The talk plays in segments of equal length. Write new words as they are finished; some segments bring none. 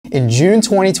In June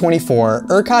 2024,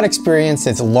 ERCOT experienced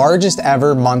its largest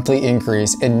ever monthly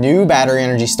increase in new battery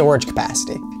energy storage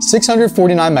capacity.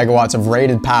 649 megawatts of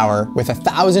rated power with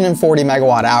 1,040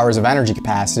 megawatt hours of energy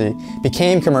capacity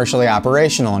became commercially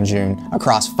operational in June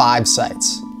across 5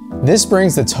 sites. This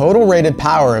brings the total rated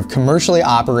power of commercially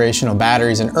operational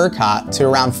batteries in ERCOT to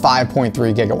around 5.3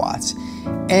 gigawatts,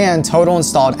 and total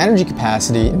installed energy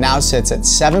capacity now sits at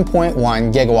 7.1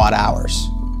 gigawatt hours.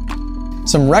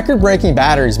 Some record-breaking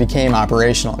batteries became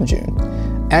operational in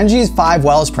June. ENGIE's 5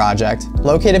 Wells project,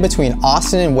 located between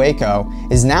Austin and Waco,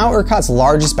 is now ERCOT's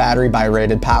largest battery by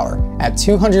rated power, at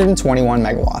 221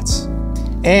 megawatts.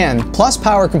 And Plus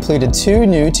Power completed 2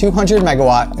 new 200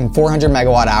 megawatt and 400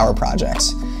 megawatt hour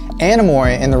projects,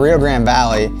 Anemoi in the Rio Grande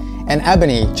Valley and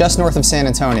Ebony just north of San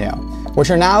Antonio, which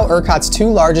are now ERCOT's 2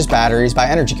 largest batteries by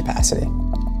energy capacity.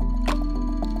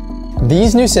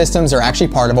 These new systems are actually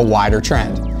part of a wider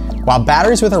trend. While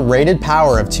batteries with a rated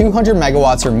power of 200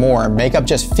 megawatts or more make up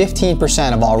just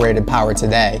 15% of all rated power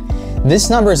today, this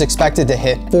number is expected to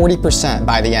hit 40%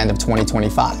 by the end of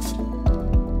 2025.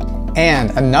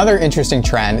 And another interesting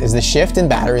trend is the shift in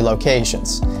battery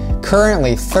locations.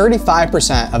 Currently,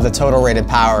 35% of the total rated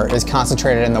power is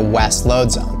concentrated in the west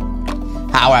load zone.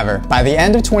 However, by the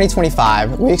end of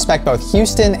 2025, we expect both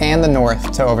Houston and the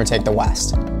north to overtake the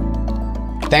west.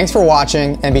 Thanks for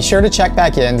watching, and be sure to check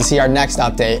back in to see our next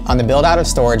update on the build-out of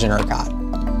storage in ERCOT.